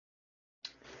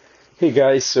Hey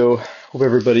guys, so hope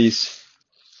everybody's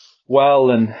well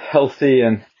and healthy,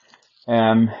 and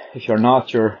if you're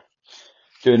not, you're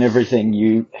doing everything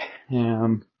you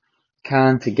um,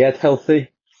 can to get healthy.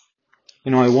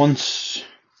 You know, I once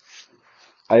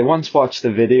watched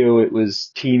a video. It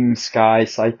was Team Sky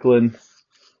Cycling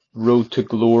Road to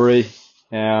Glory,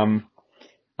 um,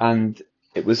 and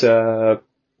it was a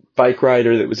bike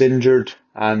rider that was injured,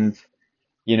 and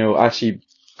actually,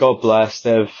 God bless,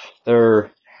 they're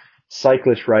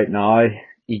cyclists right now.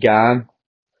 Egan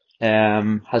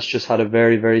has just had a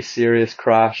very, very serious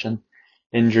crash and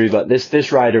injury. But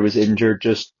this rider was injured,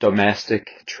 just domestic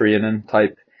training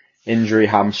type injury,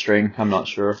 hamstring, I'm not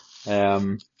sure.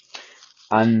 Um,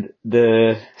 and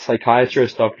the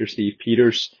psychiatrist, Dr. Steve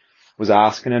Peters, was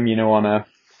asking him, on a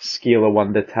scale of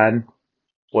 1 to 10,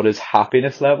 what his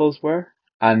happiness levels were.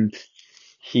 And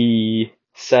he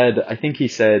said, I think he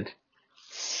said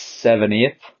 7,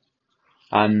 8.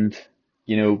 And,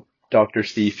 Dr.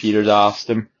 Steve Peters asked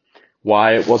him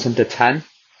why it wasn't a 10.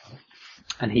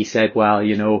 And he said, well,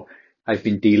 I've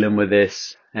been dealing with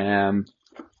this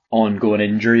ongoing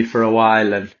injury for a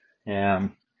while.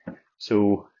 And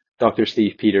so Dr.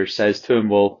 Steve Peters says to him,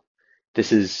 well,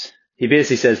 he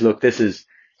basically says, look, this is,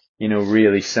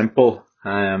 really simple.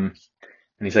 And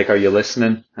he's like, are you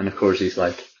listening? And of course he's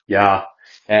like, yeah.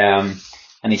 And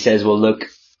he says, well, look,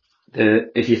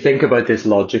 if you think about this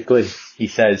logically, he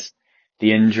says,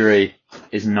 the injury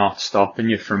is not stopping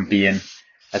you from being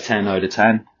a 10 out of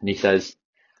 10. And he says,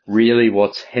 really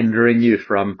what's hindering you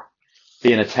from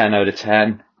being a 10 out of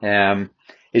 10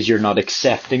 is you're not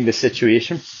accepting the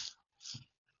situation.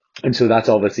 And so that's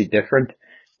obviously different.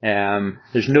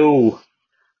 There's no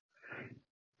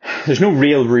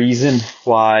real reason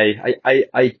why.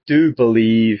 I do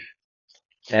believe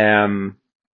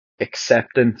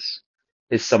acceptance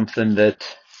is something that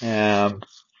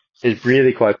is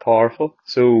really quite powerful.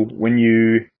 So when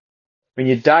you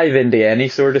dive into any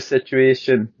sort of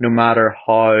situation, no matter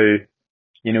how,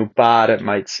 bad it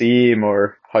might seem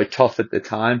or how tough at the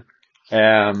time,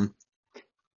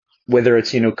 whether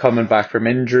it's, coming back from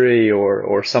injury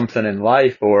or something in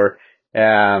life, or,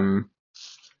 getting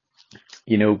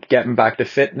back to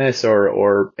fitness,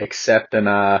 or accepting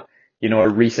a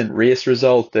recent race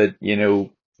result that,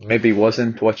 maybe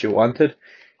wasn't what you wanted.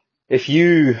 If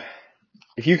you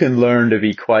can learn to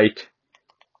be quite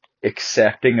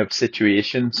accepting of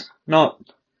situations,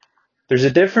 there's a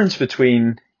difference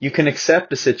between you can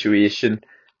accept a situation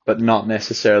but not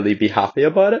necessarily be happy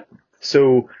about it.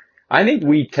 So I think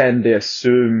we tend to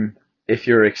assume if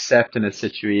you're accepting a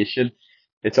situation,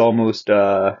 it's almost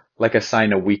like a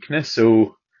sign of weakness.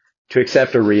 So to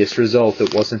accept a race result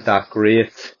that wasn't that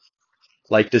great,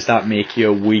 like, does that make you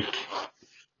a weak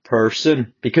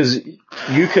person? Because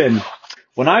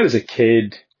when I was a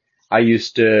kid, I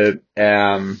used to,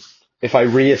 if I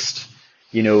raced,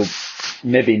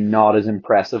 maybe not as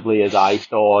impressively as I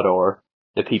thought, or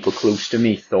the people close to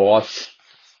me thought,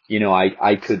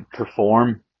 I could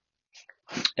perform.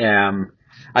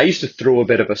 I used to throw a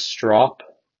bit of a strop,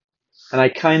 and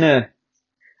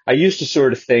I used to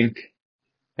sort of think,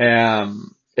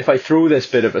 if I throw this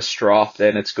bit of a strop,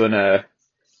 then it's gonna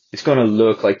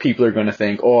look like people are gonna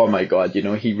think, oh my God,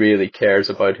 he really cares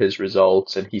about his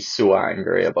results and he's so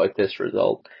angry about this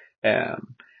result.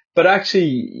 But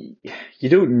actually, you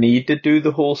don't need to do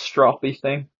the whole stroppy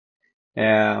thing.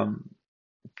 Um,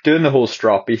 Doing the whole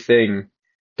stroppy thing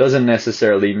doesn't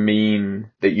necessarily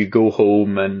mean that you go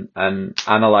home and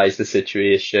analyze the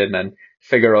situation and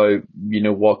figure out,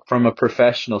 what, from a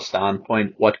professional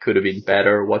standpoint, what could have been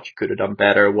better, what you could have done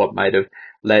better, what might have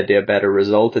led to a better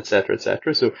result, etc.,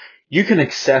 etc. So you can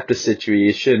accept a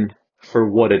situation for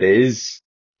what it is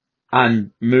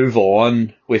and move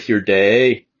on with your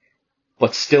day,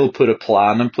 but still put a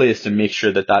plan in place to make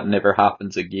sure that that never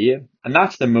happens again. And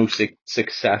that's the most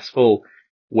successful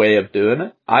way of doing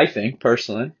it, I think,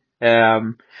 personally.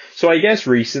 So I guess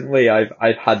recently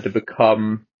I've had to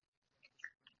become,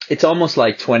 it's almost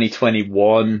like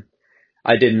 2021,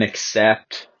 I didn't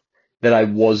accept that I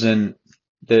wasn't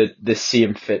the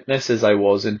same fitness as I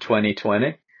was in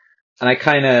 2020. And I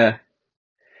kind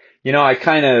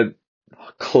of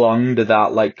clung to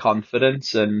that, like,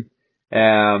 confidence, and,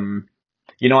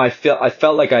 I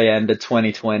felt like I ended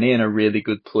 2020 in a really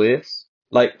good place.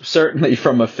 Like, certainly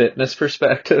from a fitness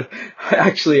perspective, I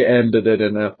actually ended it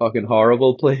in a fucking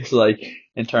horrible place, like,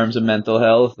 in terms of mental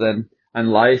health and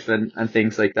life and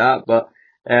things like that. But,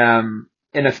 in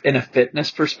a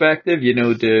fitness perspective,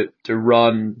 to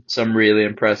run some really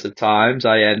impressive times,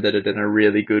 I ended it in a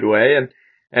really good way.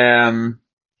 And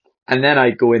then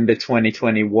I go into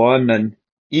 2021, and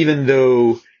even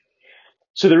though,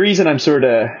 so the reason I'm sort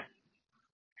of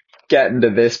getting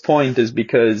to this point is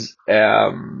because,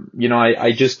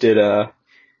 I just did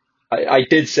I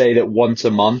did say that once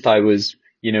a month I was,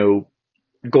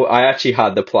 I actually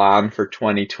had the plan for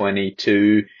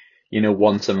 2022,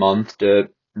 once a month to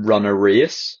run a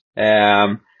race.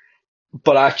 But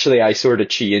actually I sort of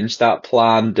changed that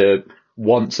plan to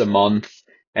once a month.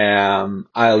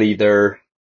 I'll either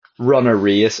run a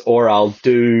race or I'll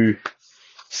do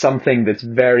something that's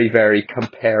very, very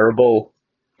comparable,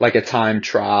 like a time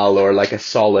trial or like a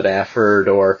solid effort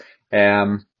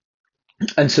um,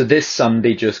 and so this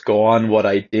Sunday just gone, what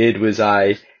I did was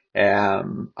I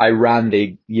ran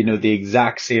the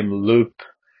exact same loop.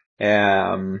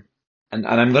 And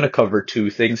I'm going to cover two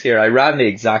things here. I ran the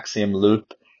exact same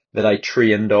loop that I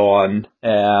trained on,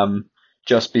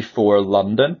 just before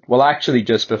London. Well, actually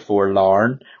just before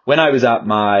Larne. When I was at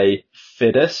my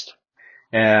fittest,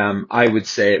 I would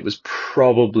say it was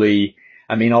probably,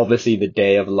 I mean, obviously the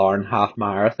day of Larne Half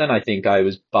Marathon, I think I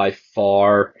was by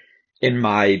far in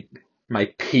my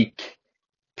peak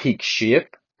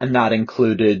shape, and that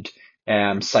included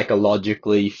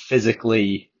psychologically,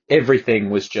 physically, everything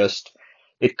was just,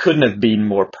 it couldn't have been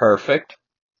more perfect.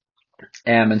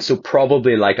 And so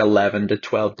probably like 11 to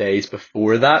 12 days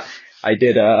before that, I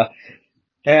did I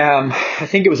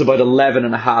think it was about 11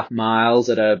 and a half miles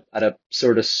at a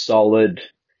sort of solid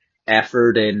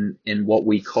effort in what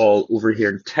we call over here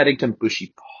in Teddington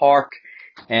Bushy Park.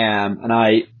 And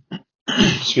I,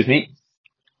 excuse me,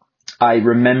 I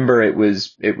remember it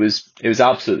was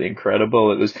absolutely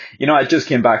incredible. It was, I just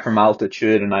came back from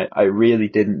altitude and I really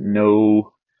didn't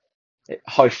know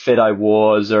how fit I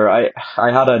was, or I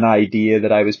had an idea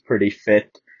that I was pretty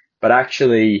fit, but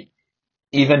actually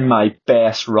even my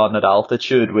best run at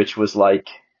altitude, which was like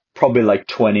probably like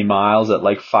 20 miles at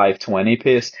like 5:20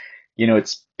 pace,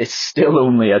 it's still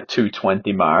only a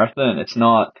 2:20 marathon. It's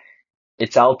not,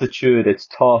 it's altitude, it's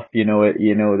tough,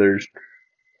 there's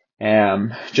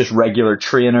just regular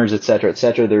trainers, et cetera, et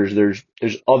cetera. There's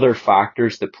other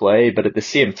factors to play, but at the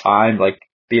same time, like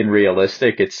being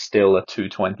realistic, it's still a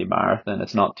 2:20 marathon.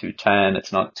 It's not 2:10,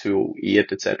 it's not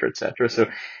 2:08, et cetera, et cetera. So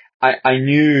I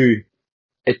knew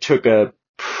it took a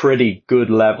pretty good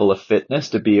level of fitness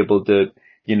to be able to,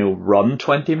 run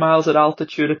 20 miles at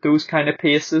altitude at those kind of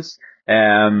paces.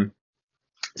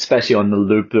 Especially on the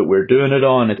loop that we're doing it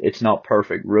on. It's not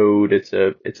perfect road. It's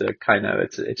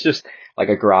just like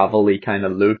a gravelly kind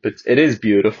of loop. It is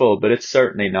beautiful, but it's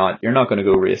certainly not, you're not going to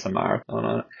go race a marathon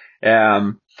on it.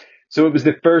 So it was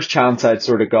the first chance I'd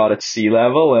sort of got at sea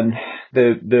level, and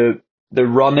the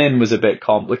run in was a bit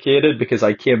complicated because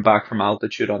I came back from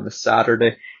altitude on the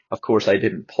Saturday. Of course, I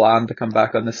didn't plan to come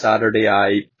back on the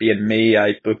Saturday. Being me,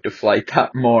 I booked a flight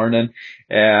that morning,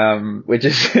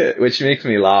 which makes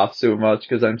me laugh so much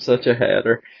because I'm such a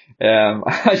header.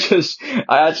 I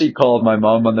actually called my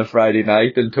mum on the Friday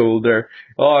night and told her,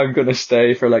 oh, I'm going to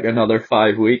stay for like another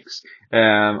 5 weeks.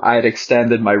 I had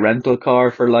extended my rental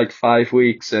car for like 5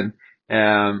 weeks, and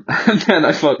then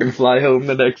I fucking fly home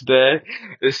the next day.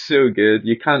 It's so good.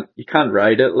 You can't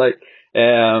write it like,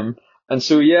 and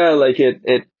so yeah, like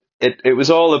it was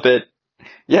all a bit,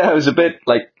 yeah, it was a bit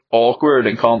like awkward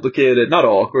and complicated. Not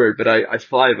awkward, but I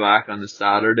fly back on the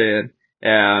Saturday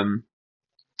and,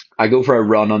 I go for a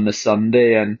run on the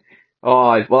Sunday and,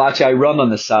 well actually I run on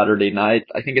the Saturday night.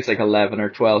 I think it's like 11 or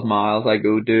 12 miles I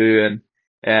go do, and,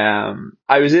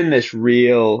 I was in a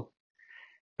real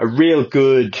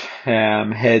good,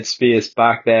 headspace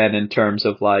back then in terms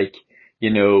of like, you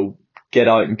know, get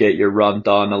out and get your run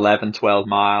done, 11, 12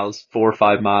 miles, 4 or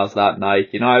 5 miles that night.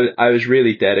 I was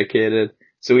really dedicated.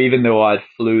 So even though I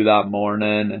flew that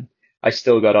morning, and I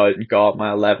still got out and got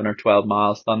my 11 or 12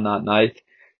 miles done that night.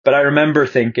 But I remember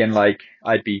thinking like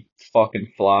I'd be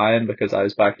fucking flying because I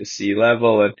was back to sea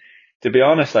level. And to be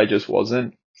honest, I just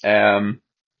wasn't. And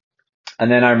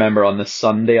then I remember on the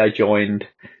Sunday I joined,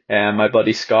 my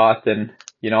buddy Scott, and,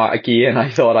 again,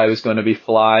 I thought I was going to be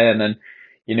flying, and,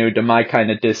 to my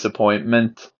kind of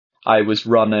disappointment, I was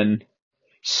running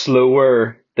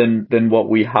slower than what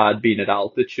we had been at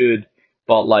altitude,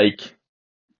 but like,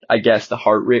 I guess the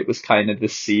heart rate was kind of the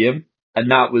same, and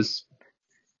that was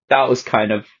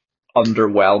kind of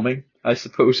underwhelming, I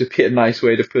suppose would be a nice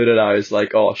way to put it. I was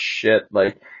like, oh shit,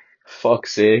 like,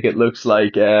 fuck's sake, it looks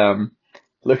like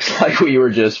we were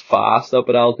just fast up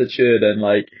at altitude, and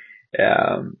like,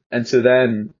 and so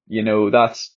then,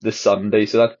 that's the Sunday,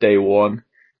 so that's day one.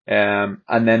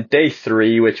 And then day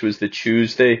three, which was the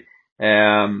Tuesday,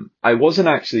 I wasn't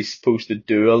actually supposed to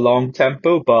do a long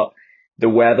tempo, but the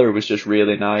weather was just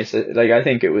really nice. Like, I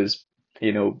think it was,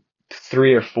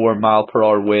 3 or 4 mile per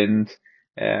hour wind,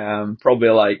 probably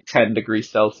like 10 degrees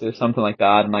Celsius, something like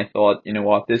that. And I thought, you know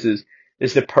what,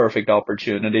 is the perfect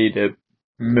opportunity to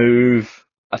move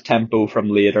a tempo from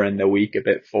later in the week a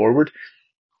bit forward.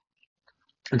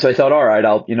 And so I thought, all right,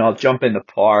 I'll jump in the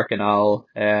park and I'll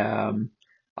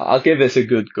give this a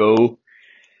good go.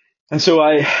 And so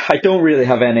I don't really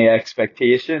have any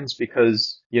expectations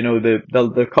because,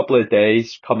 the couple of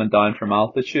days coming down from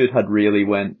altitude had really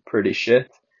went pretty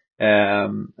shit.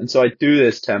 And so I do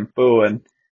this tempo and,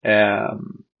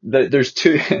 there's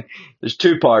two, there's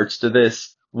two parts to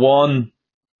this. One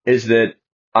is that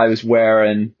I was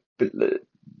wearing,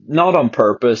 not on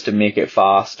purpose to make it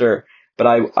faster,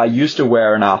 but I used to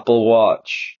wear an Apple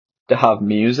Watch to have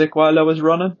music while I was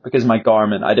running because I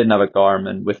didn't have a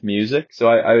Garmin with music. So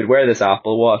I would wear this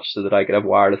Apple Watch so that I could have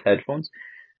wireless headphones.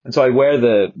 And so I wear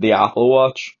the Apple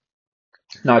Watch.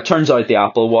 Now it turns out the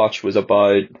Apple Watch was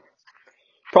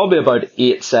probably about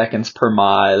 8 seconds per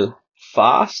mile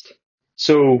fast.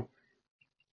 So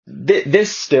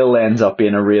this still ends up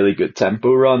being a really good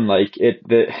tempo run. Like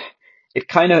it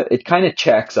kind of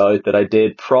checks out that I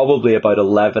did probably about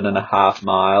 11 and a half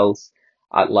miles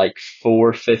at like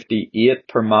 4:58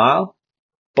 per mile.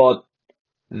 But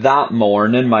that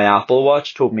morning, my Apple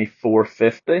Watch told me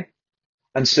 4:50.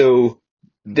 And so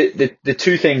the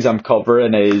two things I'm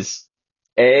covering is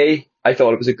A, I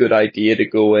thought it was a good idea to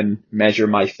go and measure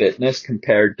my fitness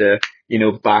compared to,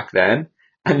 back then.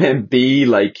 And then B,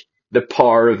 like the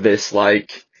power of this,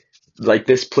 like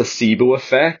this placebo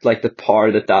effect, like the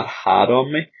power that had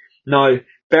on me. Now,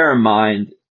 bear in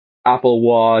mind, Apple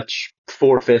Watch,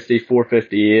 4:50,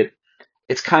 4:58,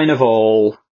 it's kind of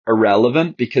all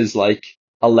irrelevant because like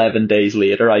 11 days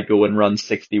later I go and run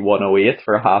 61:08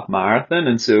 for a half marathon.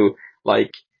 And so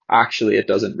like actually it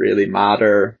doesn't really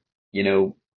matter,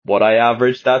 what I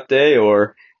averaged that day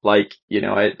or like,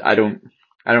 I don't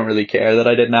really care that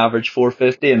I didn't average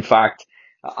 4:50. In fact,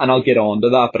 and I'll get on to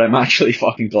that, but I'm actually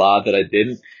fucking glad that I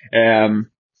didn't.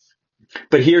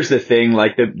 But here's the thing,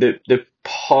 like the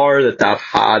power that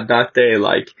had that day,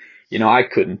 like, I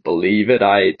couldn't believe it.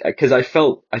 Cause I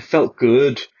felt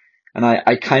good and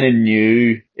I kind of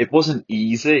knew it wasn't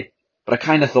easy, but I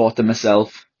kind of thought to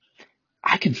myself,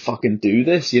 I can fucking do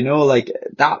this, like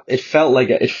that. It felt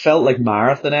like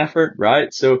marathon effort,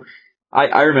 right? So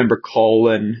I remember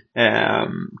calling,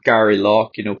 Gary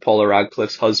Locke, Paula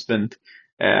Radcliffe's husband,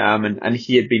 and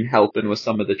he had been helping with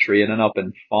some of the training up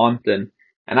in Font and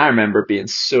I remember being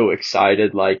so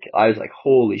excited, like, I was like,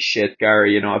 holy shit,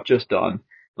 Gary, I've just done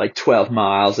like 12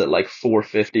 miles at like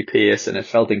 4:50 pace and it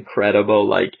felt incredible.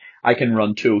 Like, I can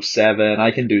run 2:07,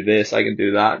 I can do this, I can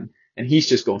do that. And he's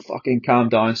just going, fucking calm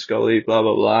down, Scully, blah,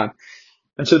 blah, blah.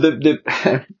 And so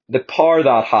the power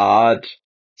that had,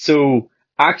 so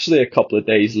actually a couple of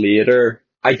days later,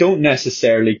 I don't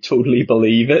necessarily totally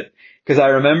believe it because I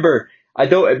remember,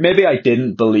 maybe I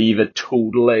didn't believe it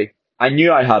totally. I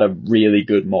knew I had a really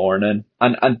good morning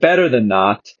and better than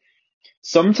that,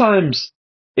 sometimes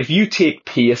if you take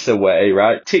pace away,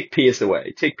 right? Take pace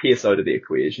away, take pace out of the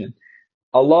equation.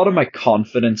 A lot of my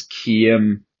confidence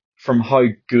came from how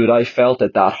good I felt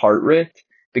at that heart rate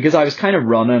because I was kind of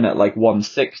running at like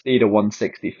 160 to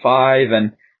 165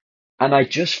 and I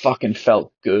just fucking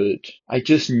felt good. I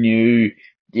just knew,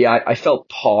 yeah, I felt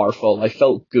powerful. I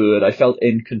felt good. I felt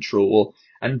in control.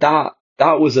 And that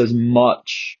was as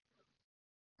much,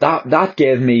 that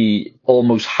gave me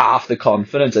almost half the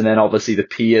confidence. And then obviously the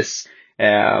pace,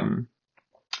 now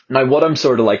what I'm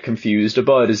sort of like confused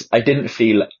about is I didn't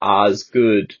feel as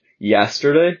good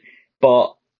yesterday,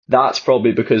 but that's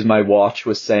probably because my watch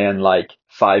was saying like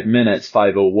 5 minutes,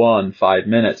 5:01, 5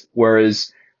 minutes.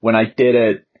 Whereas when I did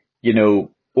it,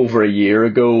 over a year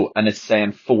ago and it's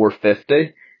saying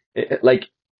 4:50, like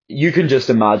you can just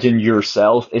imagine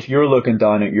yourself if you're looking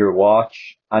down at your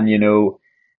watch and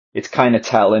it's kind of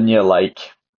telling you like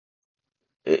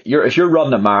if you're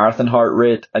running a marathon heart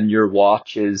rate and your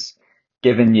watch is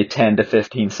giving you 10 to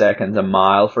 15 seconds a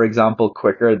mile, for example,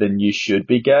 quicker than you should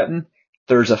be getting,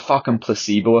 there's a fucking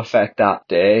placebo effect that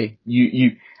day.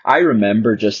 I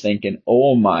remember just thinking,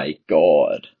 oh my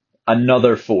God,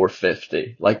 another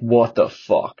 4:50. Like, what the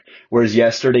fuck? Whereas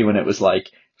yesterday when it was like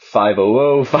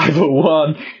 5:00,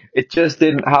 5:01, it just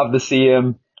didn't have the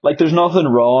same, like, there's nothing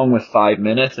wrong with 5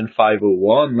 minutes and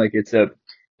 5:01. Like, it's a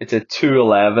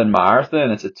 2:11 marathon,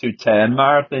 it's a 2:10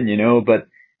 marathon,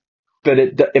 but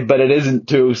it isn't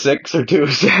 2:06 or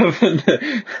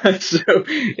 2:07. So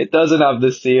it doesn't have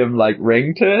the same like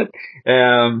ring to it.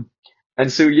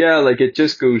 And so yeah, like it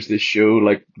just goes to show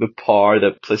like the power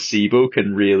that placebo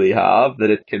can really have, that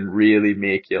it can really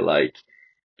make you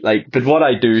but what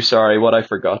I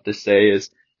forgot to say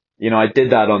is, I did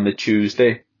that on the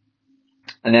Tuesday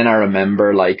and then I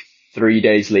remember like 3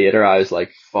 days later, I was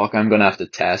like, fuck, I'm going to have to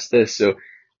test this. So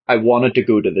I wanted to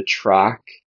go to the track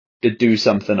to do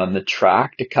something on the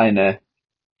track to kind of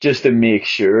just to make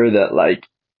sure that like,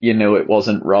 it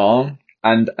wasn't wrong.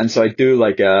 And so I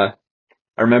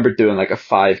remember doing like a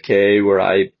 5K where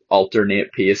I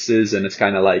alternate paces and it's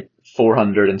kind of like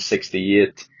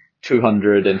 468,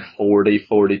 240,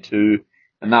 42.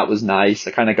 And that was nice.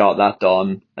 I kind of got that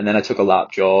done. And then I took a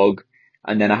lap jog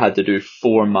and then I had to do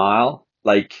 4 mile.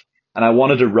 And I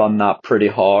wanted to run that pretty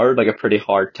hard, like a pretty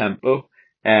hard tempo.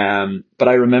 But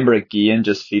I remember again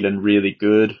just feeling really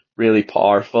good, really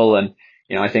powerful. And,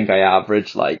 I think I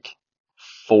averaged like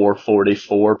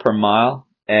 444 per mile,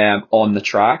 on the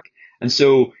track. And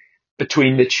so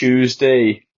between the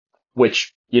Tuesday,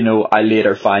 which, I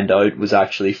later find out was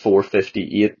actually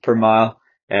 458 per mile,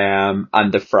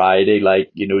 and the Friday,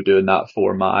 doing that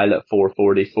 4 mile at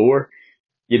 444,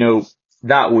 you know,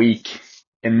 that week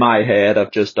in my head,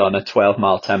 I've just done a 12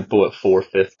 mile tempo at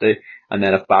 450, and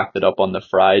then I've backed it up on the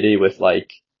Friday with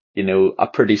a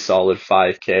pretty solid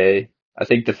 5K. I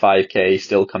think the 5K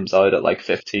still comes out at like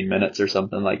 15 minutes or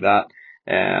something like that.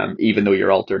 Even though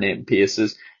you're alternating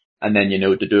paces. And then,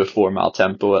 to do a 4 mile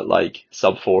tempo at like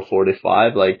sub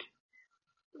 445, like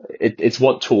it's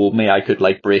what told me I could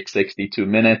like break 62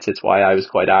 minutes. It's why I was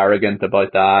quite arrogant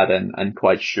about that and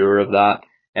quite sure of that.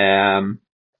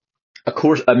 Of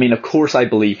course I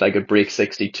believed I could break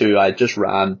 62. I just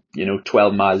ran,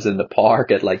 12 miles in the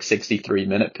park at like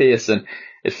 63-minute pace and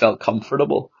it felt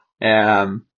comfortable.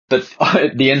 But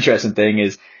the interesting thing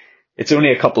is it's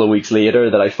only a couple of weeks later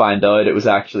that I find out it was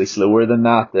actually slower than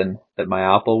that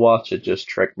my Apple Watch. It just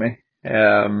tricked me.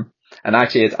 And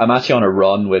actually, I'm actually on a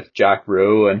run with Jack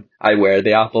Rowe, and I wear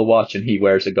the Apple Watch, and he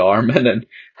wears a Garmin, and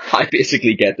I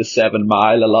basically get the 7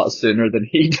 mile a lot sooner than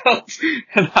he does,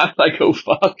 and I'm like, oh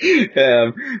fuck.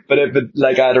 But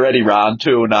I'd already ran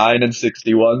 209 and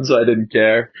 61, so I didn't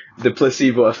care. The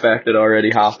placebo effect had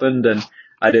already happened, and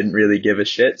I didn't really give a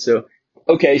shit. So,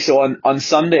 okay, so on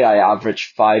Sunday I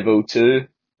averaged 502,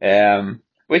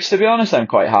 which to be honest I'm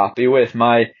quite happy with.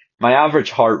 My average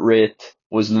heart rate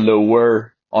was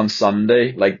lower on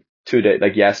Sunday,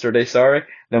 yesterday, sorry,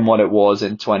 than what it was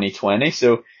in 2020.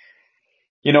 So,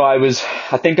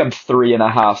 I think I'm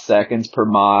 3.5 seconds per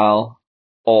mile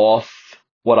off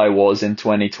what I was in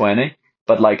 2020.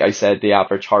 But like I said, the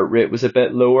average heart rate was a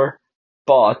bit lower.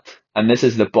 But, and this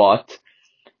is the but,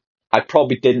 I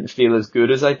probably didn't feel as good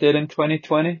as I did in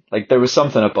 2020. Like there was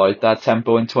something about that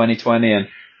tempo in 2020, and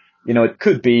it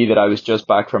could be that I was just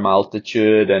back from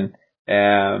altitude, and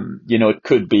it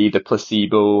could be the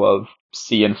placebo of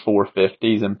seeing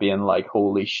 450s and being like,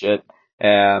 holy shit.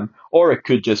 Or it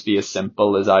could just be as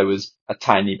simple as I was a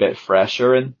tiny bit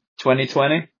fresher in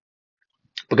 2020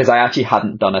 because I actually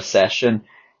hadn't done a session.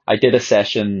 I did a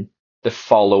session the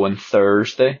following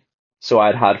Thursday. So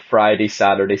I'd had Friday,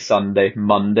 Saturday, Sunday,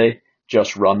 Monday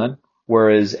just running.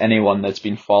 Whereas anyone that's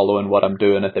been following what I'm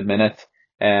doing at the minute,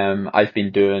 I've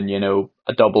been doing,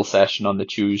 a double session on the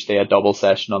Tuesday, a double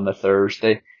session on the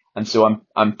Thursday. And so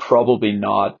I'm probably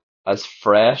not as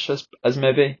fresh as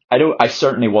maybe. I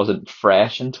certainly wasn't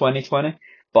fresh in 2020,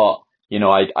 but,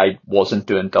 I wasn't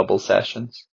doing double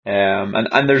sessions.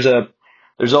 And there's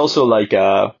also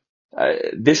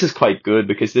this is quite good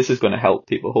because this is going to help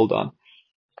people. Hold on.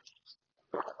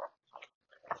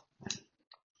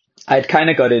 I'd kind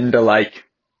of got into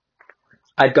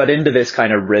this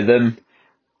kind of rhythm,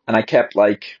 and I kept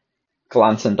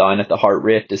glancing down at the heart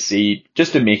rate to see,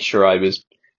 just to make sure I was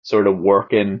sort of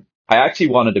working. I actually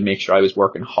wanted to make sure I was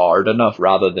working hard enough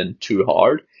rather than too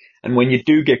hard. And when you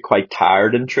do get quite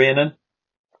tired in training,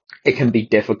 it can be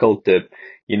difficult to,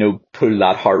 pull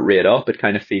that heart rate up. It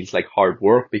kind of feels like hard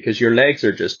work because your legs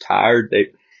are just tired.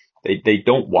 They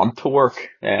don't want to work.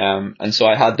 And so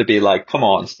I had to be like, come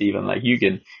on, Stephen,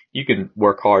 you can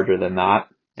work harder than that.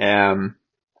 And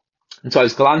so I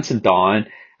was glancing down,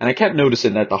 and I kept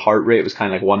noticing that the heart rate was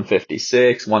kind of like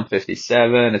 156,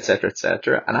 157, etc.,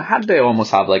 etc. And I had to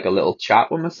almost have like a little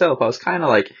chat with myself. I was kind of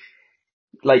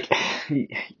like,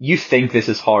 you think this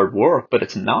is hard work, but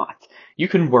it's not. You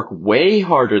can work way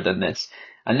harder than this.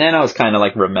 And then I was kind of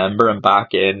remembering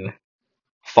back in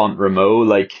Font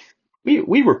Romeu,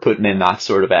 we were putting in that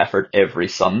sort of effort every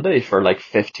Sunday for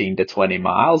 15 to 20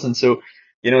 miles. And so,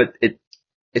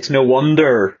 it's no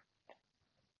wonder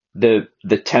the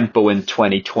tempo in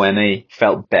 2020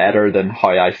 felt better than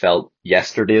how I felt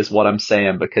yesterday is what I'm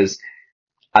saying, because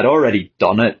I'd already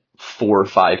done it 4 or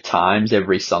 5 times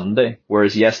every Sunday,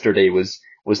 whereas yesterday was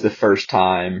the first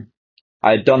time.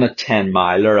 I'd done a 10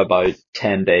 miler about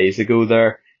 10 days ago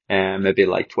there, and maybe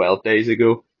 12 days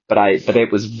ago, but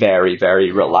it was very,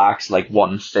 very relaxed,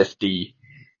 150,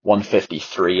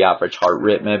 153 average heart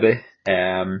rate maybe.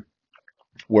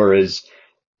 Whereas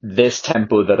this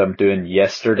tempo that I'm doing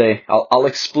yesterday, I'll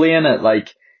explain it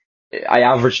like I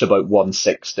averaged about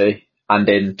 160, and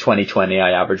in 2020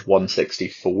 I averaged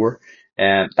 164,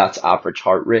 and that's average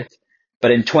heart rate.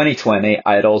 But in 2020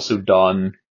 I had also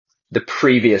done, the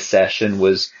previous session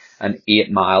was an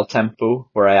 8 mile tempo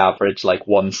where I averaged like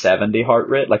 170 heart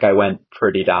rate. Like I went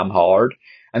pretty damn hard.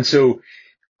 And so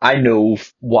I know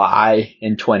why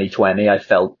in 2020 I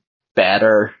felt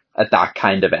better at that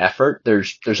kind of effort.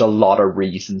 There's a lot of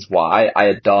reasons why. I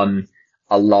had done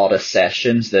a lot of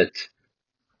sessions that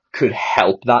could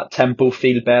help that tempo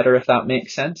feel better, if that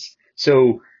makes sense.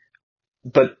 So,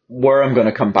 but where I'm going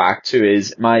to come back to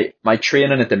is my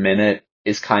training at the minute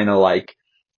is kind of like,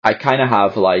 I kind of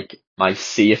have like my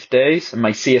safe days, and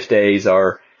my safe days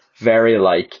are very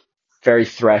like, very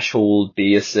threshold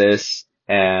basis,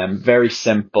 very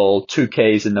simple,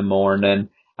 2Ks in the morning,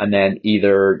 and then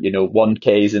either,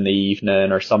 1Ks in the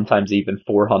evening, or sometimes even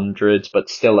 400s, but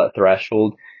still at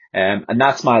threshold. And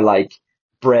that's my like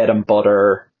bread and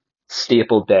butter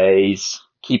staple days.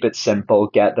 Keep it simple,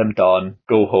 get them done,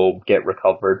 go home, get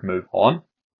recovered, move on.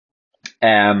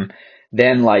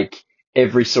 Then like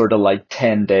every sort of like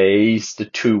 10 days to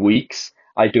 2 weeks,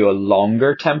 I do a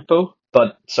longer tempo,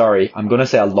 but sorry, I'm going to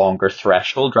say a longer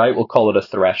threshold, right? We'll call it a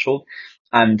threshold.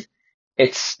 And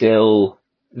it's still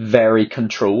very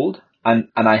controlled, and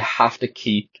I have to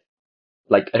keep,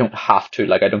 like, I don't have to,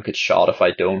 like, I don't get shot if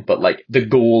I don't, but like the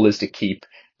goal is to keep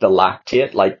the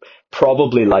lactate, like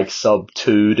probably like sub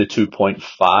 2 to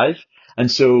 2.5. And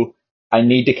so I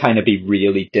need to kind of be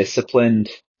really disciplined,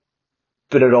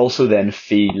 but it also then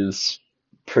feels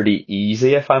pretty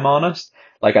easy, if I'm honest.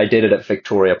 Like I did it at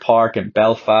Victoria Park in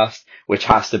Belfast, which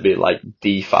has to be like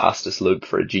the fastest loop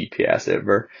for a GPS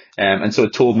ever. And so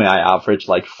it told me I averaged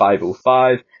like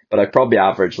 505, but I probably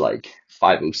averaged like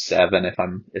 507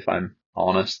 if I'm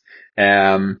honest.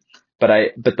 But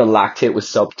the lactate was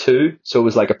sub 2, so it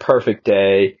was like a perfect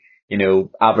day.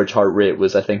 Average heart rate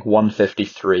was I think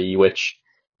 153, which,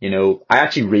 I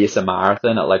actually race a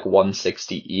marathon at like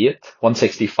 168,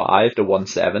 165 to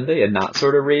 170 in that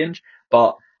sort of range.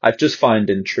 But I've just found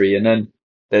in training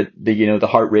that the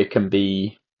heart rate can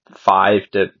be 5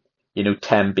 to,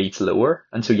 10 beats lower.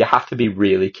 And so you have to be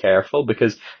really careful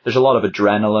because there's a lot of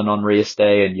adrenaline on race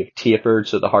day and you've tapered,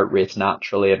 so the heart rate's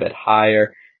naturally a bit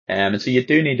higher. And so you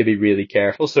do need to be really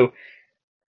careful. So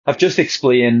I've just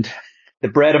explained the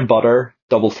bread and butter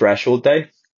double threshold day,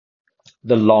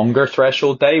 the longer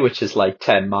threshold day, which is like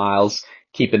 10 miles,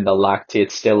 keeping the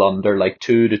lactate still under like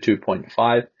 2 to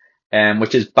 2.5,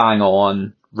 which is bang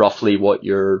on roughly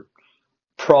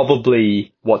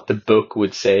probably what the book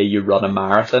would say you run a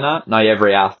marathon at. Now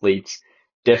every athlete's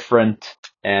different,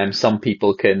 and some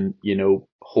people can,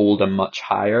 hold a much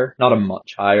higher, not a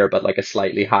much higher, but like a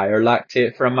slightly higher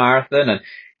lactate for a marathon. And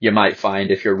you might find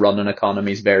if your running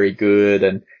economy is very good,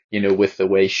 and with the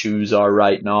way shoes are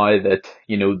right now, that,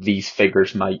 these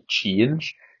figures might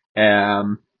change.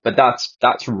 But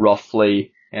that's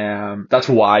roughly, that's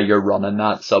why you're running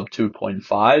that sub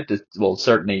 2.5. Well,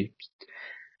 certainly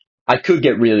I could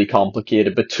get really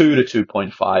complicated, but 2 to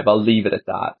 2.5, I'll leave it at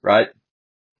that, right?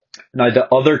 Now the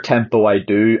other tempo I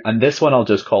do, and this one I'll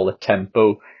just call it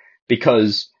tempo,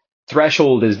 because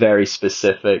threshold is very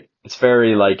specific. It's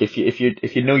very like, if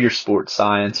you know your sports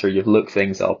science or you've looked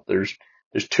things up, there's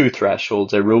two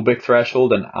thresholds: aerobic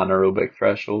threshold and anaerobic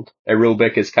threshold.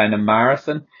 Aerobic is kind of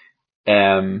marathon.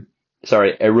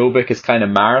 Aerobic is kind of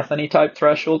marathon-y type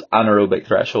threshold. Anaerobic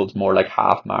threshold's more like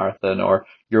half marathon or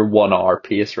your 1 hour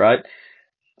pace, right?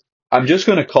 I'm just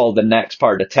going to call the next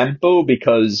part a tempo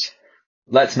because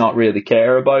let's not really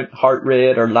care about heart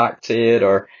rate or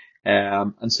lactate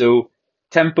and so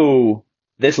tempo,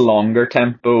 this longer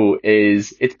tempo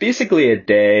it's basically a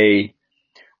day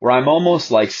where I'm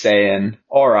almost like saying,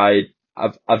 all right,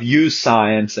 I've used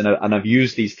science and I've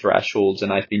used these thresholds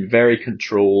and I've been very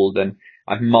controlled and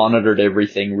I've monitored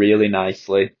everything really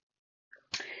nicely.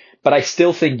 But I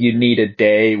still think you need a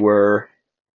day where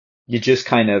you just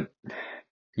kind of,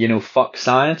 fuck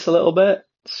science a little bit.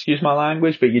 Excuse my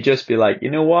language, but you just be like,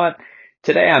 you know what?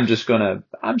 Today I'm just gonna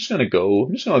go. I'm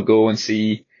just gonna go and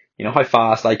see, how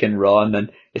fast I can run.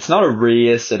 And it's not a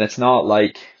race, and it's not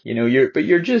like, you're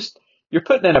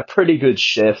putting in a pretty good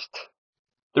shift.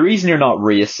 The reason you're not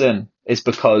racing is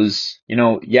because,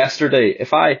 yesterday,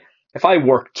 if I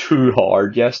work too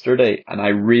hard yesterday and I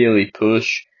really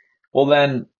push, well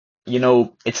then,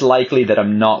 it's likely that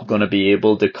I'm not going to be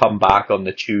able to come back on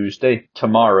the Tuesday,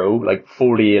 tomorrow, like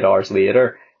 48 hours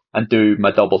later, and do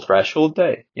my double threshold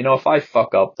day. If I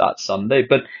fuck up that Sunday,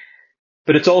 but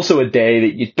but it's also a day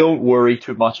that you don't worry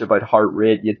too much about heart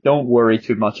rate. You don't worry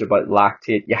too much about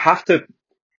lactate.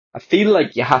 I feel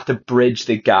like you have to bridge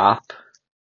the gap.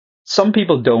 Some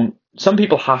people don't, some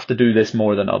people have to do this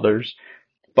more than others,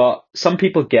 but some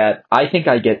people I think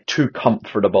I get too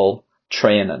comfortable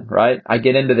training, right? I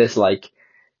get into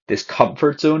this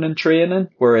comfort zone in training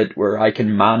where I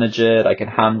can manage it, I can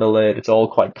handle it. It's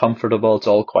all quite comfortable. It's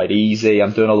all quite easy.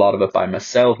 I'm doing a lot of it by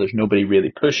myself. There's nobody really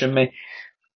pushing me.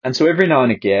 And so every now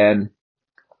and again,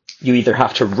 you either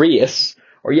have to race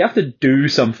or you have to do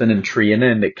something in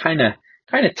training that kind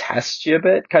of tests you a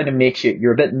bit, kind of makes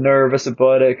you're a bit nervous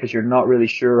about it because you're not really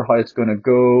sure how it's going to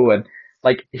go. And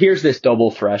like, here's this double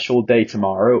threshold day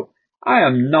tomorrow. I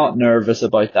am not nervous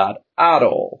about that at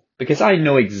all because I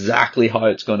know exactly how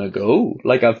it's going to go.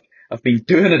 Like, I've been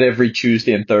doing it every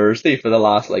Tuesday and Thursday for the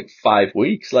last like 5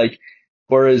 weeks. Like,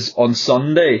 whereas on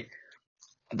Sunday,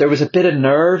 there was a bit of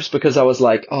nerves because I was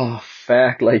like, oh,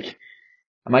 feck, like,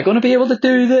 am I going to be able to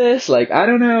do this? Like, I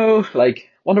don't know. Like,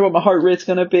 wonder what my heart rate's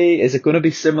going to be. Is it going to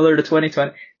be similar to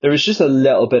 2020? There was just a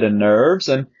little bit of nerves,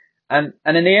 and in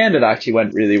the end, it actually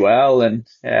went really well. And,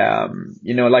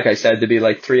 like I said, to be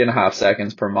like 3.5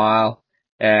 seconds per mile.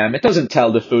 It doesn't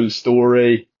tell the full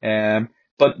story.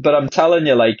 But I'm telling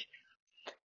you, like,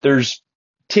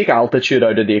 take altitude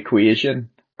out of the equation.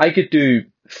 I could do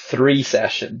 3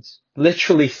 sessions,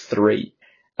 literally 3,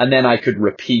 and then I could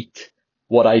repeat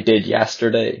what I did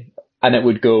yesterday and it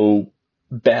would go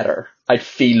better. I'd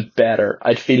feel better.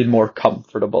 I'd feel more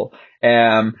comfortable.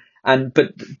 But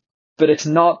it's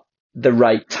not the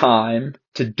right time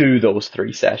to do those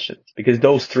 3 sessions because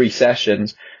those 3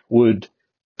 sessions would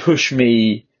push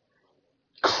me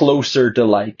closer to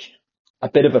like a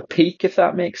bit of a peak, if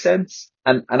that makes sense.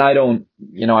 And I don't,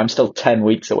 I'm still 10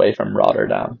 weeks away from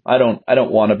Rotterdam. I don't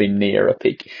want to be near a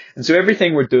peak. And so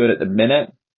everything we're doing at the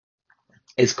minute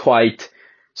is quite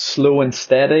slow and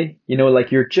steady.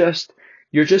 Like you're just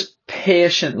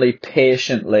patiently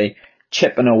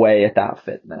chipping away at that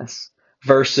fitness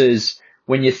versus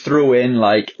when you throw in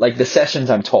like the sessions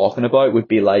I'm talking about would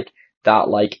be like that,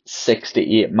 like 6 to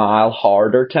 8 mile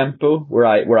harder tempo where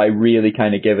I really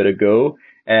kind of give it a go.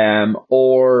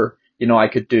 Or, I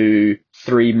could do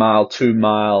 3 mile, 2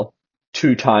 mile,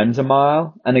 2 times a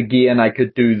mile. And again, I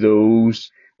could do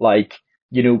those like,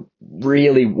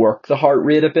 really work the heart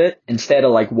rate a bit instead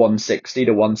of like 160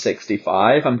 to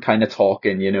 165. I'm kind of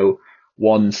talking,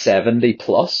 170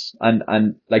 plus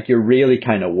and like you're really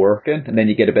kind of working and then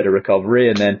you get a bit of recovery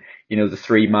and then, the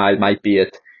 3 mile might be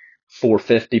at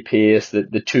 450 pace,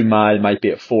 the 2 mile might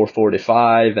be at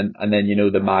 445 and then,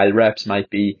 the mile reps might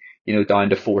be, down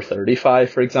to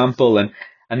 435, for example.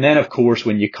 And then of course,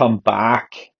 when you come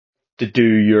back to do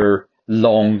your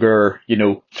longer,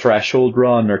 threshold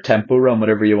run or tempo run,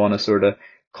 whatever you want to sort of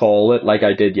call it, like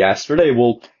I did yesterday,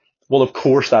 well, of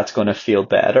course that's going to feel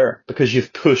better because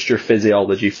you've pushed your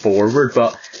physiology forward.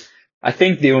 But I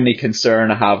think the only concern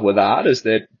I have with that is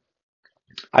that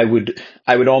I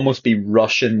would almost be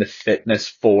rushing the fitness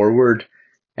forward.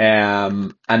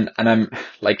 And I'm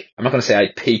like, I'm not going to say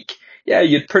I'd peak. Yeah,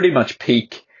 you'd pretty much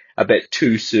peak a bit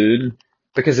too soon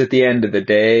because at the end of the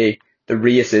day, the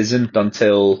race isn't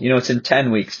until, it's in 10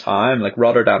 weeks time. Like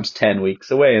Rotterdam's 10 weeks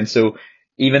away. And so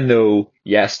even though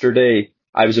yesterday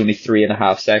I was only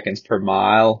 3.5 seconds per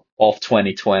mile off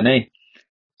 2020,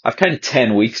 I've kind of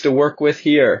 10 weeks to work with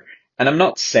here. And I'm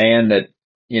not saying that,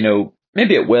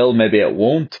 maybe it will, maybe it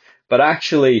won't, but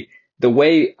actually the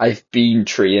way I've been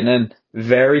training,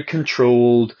 very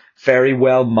controlled, very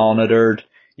well monitored,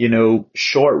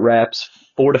 short reps,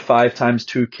 4 to 5 times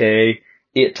 2K,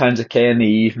 8 times a K in the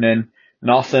evening,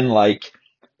 nothing like,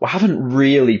 we haven't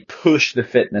really pushed the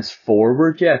fitness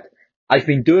forward yet. I've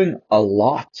been doing a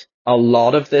lot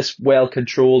of this well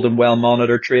controlled and well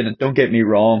monitored training. Don't get me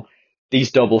wrong.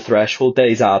 These double threshold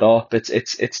days add up.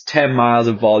 It's 10 miles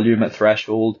of volume at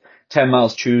threshold, 10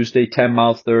 miles Tuesday, 10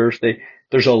 miles Thursday.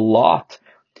 There's a lot,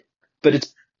 but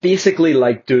it's basically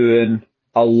like doing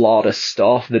a lot of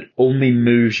stuff that only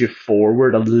moves you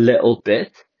forward a little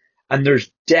bit. And there's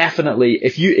definitely,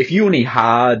 if you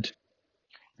had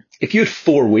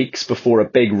 4 weeks before a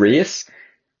big race,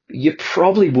 you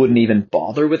probably wouldn't even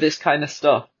bother with this kind of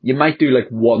stuff. You might do like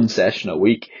 1 session a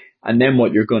week. And then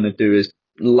what you're going to do is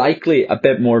likely a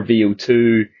bit more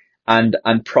VO2 and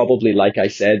probably, like I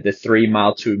said, the 3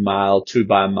 mile, 2 mile, 2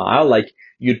 by a mile, like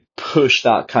you'd push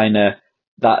that kind of,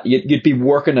 that you'd be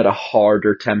working at a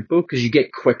harder tempo because you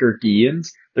get quicker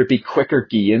gains. There'd be quicker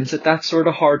gains at that sort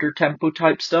of harder tempo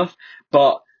type stuff.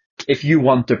 But if you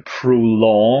want to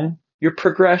prolong your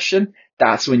progression,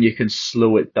 that's when you can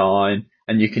slow it down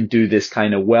and you can do this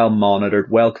kind of well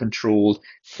monitored, well controlled,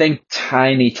 think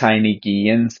tiny, tiny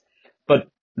gains, but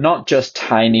not just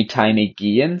tiny, tiny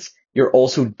gains. You're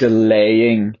also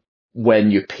delaying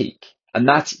when you peak. And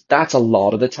that's a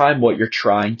lot of the time what you're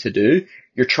trying to do.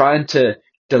 You're trying to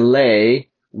delay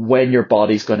when your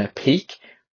body's going to peak,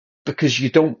 because you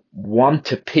don't want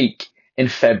to peak in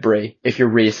February if your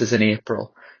race is in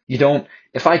April. You don't,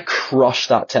 if I crushed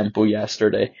that tempo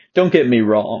yesterday, don't get me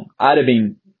wrong, I'd have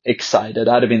been excited.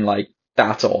 I'd have been like,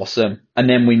 that's awesome. And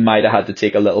then we might have had to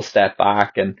take a little step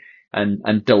back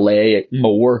and delay it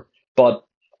more. But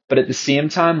at the same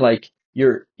time, like,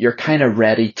 you're kind of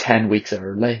ready 10 weeks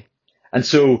early. And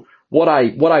so what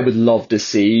I would love to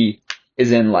see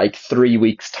is in like 3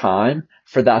 weeks time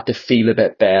for that to feel a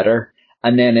bit better.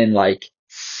 And then in like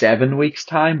 7 weeks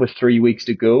time with 3 weeks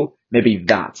to go, maybe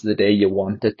that's the day you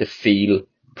want it to feel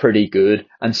pretty good.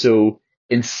 And so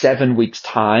in 7 weeks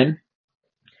time,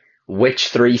 which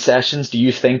 3 sessions do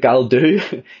you think I'll do?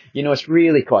 It's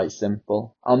really quite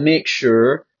simple. I'll make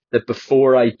sure that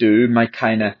before I do my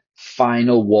kind of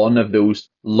final one of those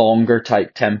longer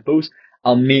type tempos,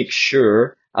 I'll make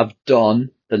sure I've done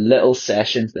the little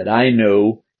sessions that I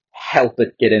know help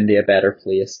it get into a better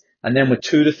place. And then with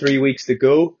 2 to 3 weeks to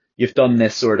go, you've done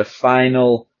this sort of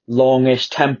final longish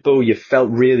tempo. You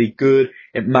felt really good.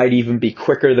 It might even be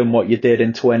quicker than what you did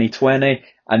in 2020.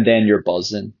 And then you're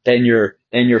buzzing. Then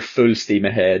you're full steam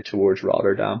ahead towards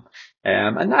Rotterdam.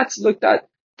 And that's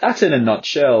in a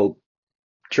nutshell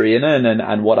training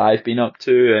and what I've been up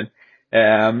to.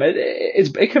 And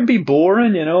it can be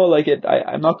boring,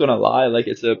 I'm not gonna lie, like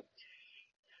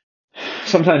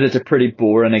sometimes it's a pretty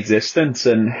boring existence,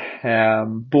 and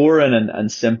boring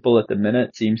and simple at the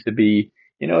minute seems to be,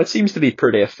 it seems to be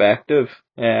pretty effective.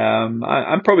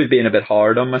 I'm probably being a bit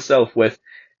hard on myself with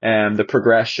the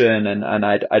progression, and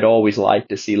I'd always like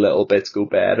to see little bits go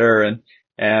better,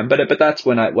 but that's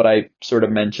what I sort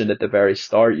of mentioned at the very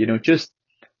start,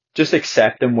 just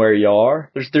accepting where you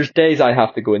are. There's days I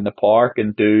have to go in the park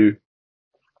and do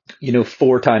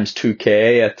 4 times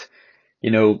 2K at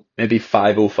maybe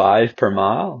 5:05 per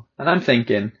mile. And I'm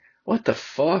thinking, what the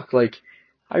fuck? Like,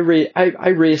 I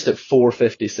raced at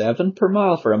 4:57 per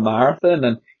mile for a marathon,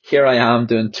 and here I am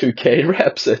doing 2K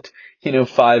reps at,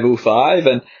 5:05.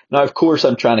 And now, of course,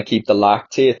 I'm trying to keep the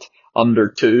lactate under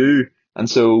 2. And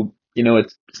so,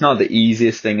 it's not the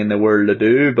easiest thing in the world to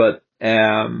do, but,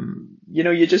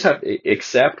 you just have to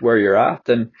accept where you're at.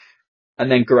 And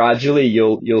then gradually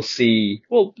you'll see,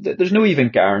 well, there's no even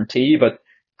guarantee, but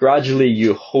gradually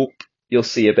you hope you'll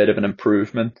see a bit of an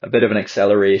improvement, a bit of an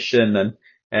acceleration.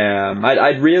 And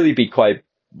I'd really be quite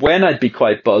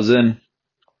buzzing.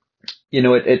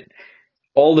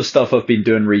 All the stuff I've been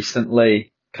doing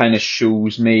recently kind of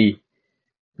shows me,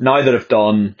 now that I've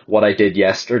done what I did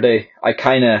yesterday, I'll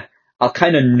kind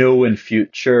of know in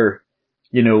future,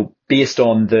 based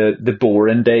on the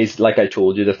boring days, like I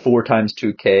told you, the 4 times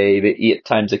 2K, the 8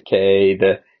 times a K,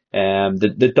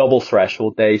 the double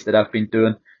threshold days that I've been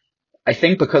doing. I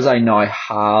think because I now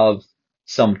have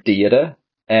some data,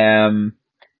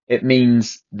 it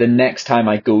means the next time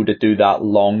I go to do that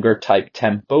longer type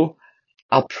tempo,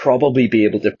 I'll probably be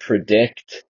able to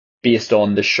predict, based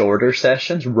on the shorter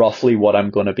sessions, roughly what I'm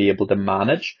going to be able to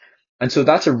manage. And so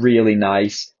that's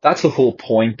that's the whole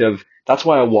point that's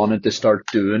why I wanted to start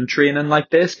doing training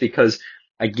like this, because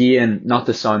again, not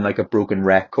to sound like a broken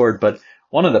record, but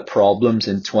one of the problems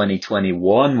in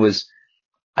 2021 was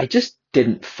I just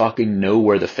didn't fucking know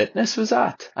where the fitness was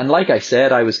at. And like I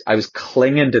said, I was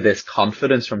clinging to this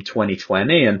confidence from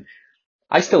 2020, and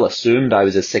I still assumed I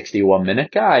was a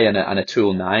 61-minute guy and a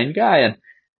Tool 9 guy,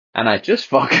 and I just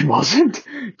fucking wasn't.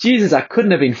 Jesus, I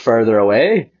couldn't have been further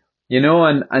away,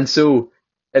 and so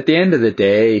at the end of the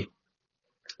day,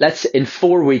 in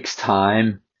 4 weeks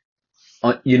time,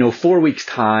 4 weeks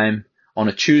time on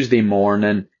a Tuesday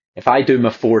morning, if I do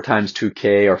my 4 times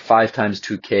 2K or 5 times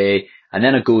 2K, and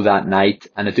then I go that night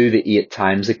and I do the 8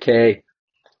 times a K,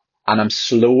 and I'm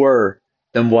slower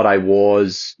than what I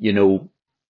was,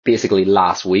 basically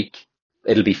last week,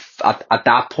 it'll be at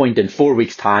that point in 4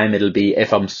 weeks time, it'll be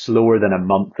if I'm slower than a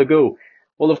month ago.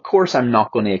 Well, of course, I'm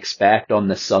not going to expect on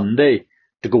the Sunday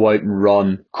to go out and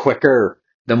run quicker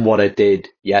than what I did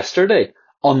yesterday,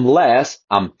 unless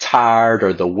I'm tired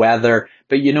or the weather.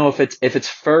 But if it's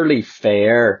fairly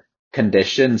fair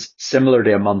conditions, similar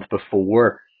to a month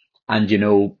before, and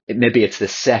maybe it's the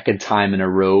second time in a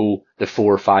row the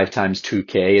 4 or 5 times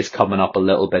 2K is coming up a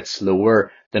little bit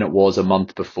slower than it was a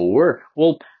month before,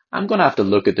 well, I'm going to have to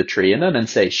look at the training and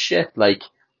say, shit, like,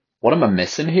 what am I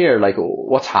missing here? Like,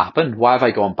 what's happened? Why have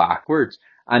I gone backwards?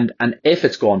 And if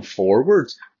it's gone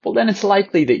forwards, well, then it's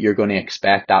likely that you're going to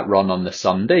expect that run on the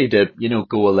Sunday to,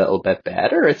 go a little bit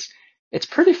better. It's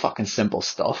pretty fucking simple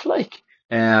stuff, like.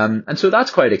 And so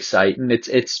that's quite exciting.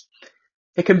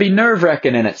 It can be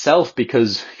nerve-wracking in itself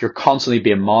because you're constantly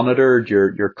being monitored.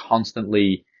 You're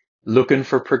constantly looking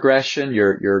for progression.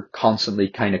 You're constantly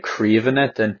kind of craving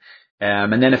it. And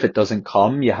then if it doesn't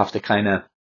come, you have to kind of,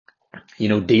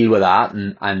 deal with that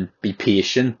and be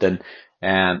patient. And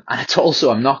it's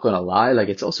also, I'm not going to lie, like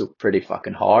it's also pretty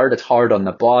fucking hard. It's hard on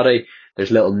the body.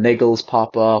 There's little niggles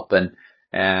pop up and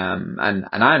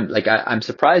I'm like, I'm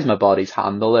surprised my body's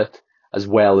handled it as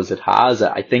well as it has.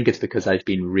 I think it's because I've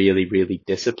been really, really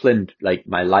disciplined, like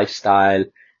my lifestyle,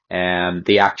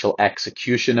 the actual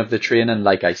execution of the training.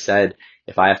 Like I said,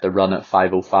 if I have to run at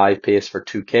 5:05 pace for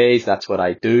 2Ks, that's what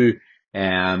I do.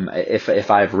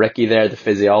 If I have Ricky there, the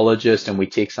physiologist, and we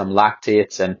take some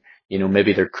lactates and,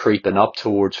 maybe they're creeping up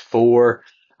towards 4,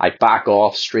 I back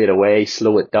off straight away,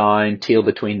 slow it down, tail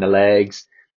between the legs.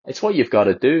 It's what you've got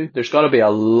to do. There's got to be a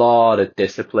lot of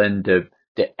discipline to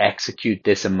execute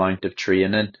this amount of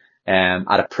training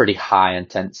at a pretty high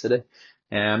intensity.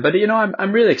 But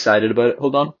I'm really excited about it.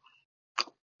 Hold on.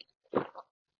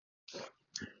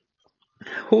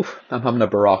 I'm having a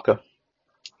Baraka.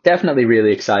 Definitely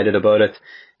really excited about it.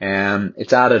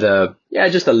 It's added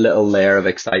just a little layer of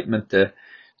excitement to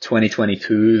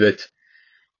 2022 that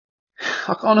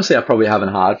honestly I probably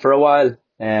haven't had for a while.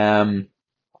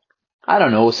 I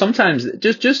don't know. Sometimes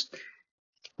just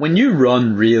when you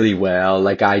run really well,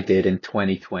 like I did in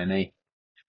 2020,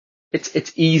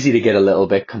 it's easy to get a little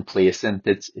bit complacent.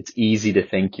 It's easy to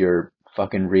think you're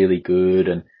fucking really good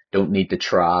and don't need to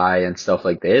try and stuff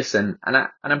like this. And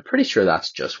I'm pretty sure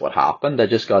that's just what happened. I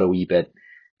just got a wee bit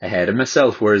ahead of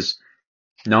myself. Whereas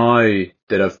now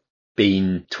that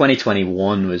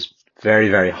 2021 was very,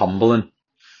 very humbling.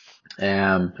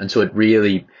 And so it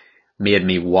really made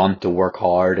me want to work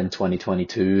hard in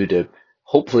 2022 to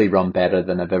hopefully run better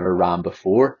than I've ever ran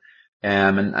before.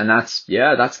 And that's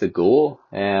the goal.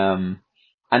 And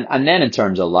then in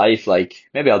terms of life, like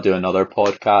maybe I'll do another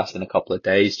podcast in a couple of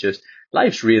days. Just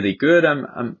life's really good.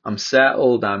 I'm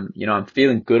settled. I'm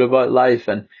feeling good about life.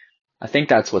 And I think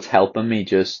that's what's helping me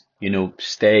just,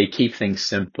 keep things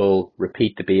simple,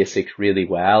 repeat the basics really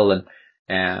well. And,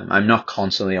 I'm not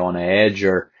constantly on edge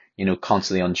or,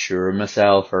 constantly unsure of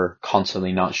myself or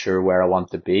constantly not sure where I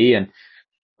want to be. And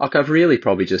like I've really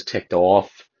probably just ticked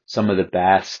off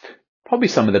probably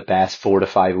some of the best 4 to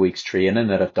 5 weeks training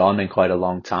that I've done in quite a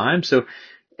long time. So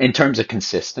in terms of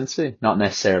consistency, not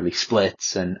necessarily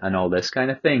splits and all this kind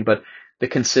of thing, but the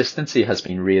consistency has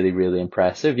been really, really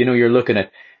impressive. You're looking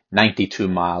at 92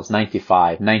 miles,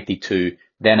 95, 92.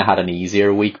 Then I had an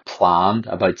easier week planned,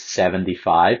 about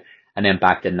 75, and then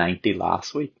back to 90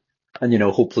 last week. And,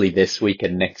 hopefully this week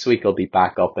and next week I'll be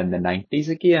back up in the 90s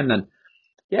again. And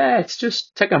yeah, it's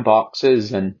just ticking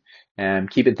boxes and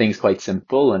keeping things quite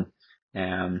simple and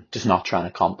just not trying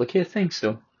to complicate things.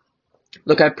 So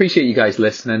look, I appreciate you guys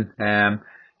listening.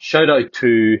 Shout out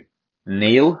to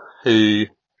Neil who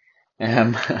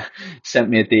sent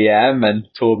me a DM and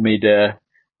told me to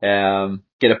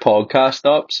get a podcast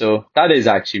up. So that is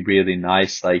actually really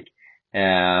nice. Like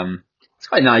it's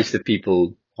quite nice that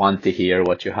people want to hear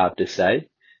what you have to say.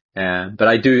 But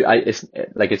I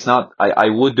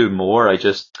would do more.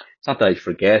 It's not that I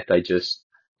forget. Like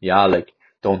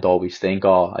don't always think,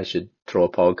 oh, I should throw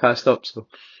a podcast up. So,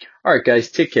 all right,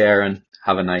 guys, take care and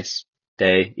have a nice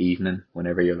day, evening,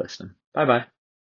 whenever you're listening. Bye bye.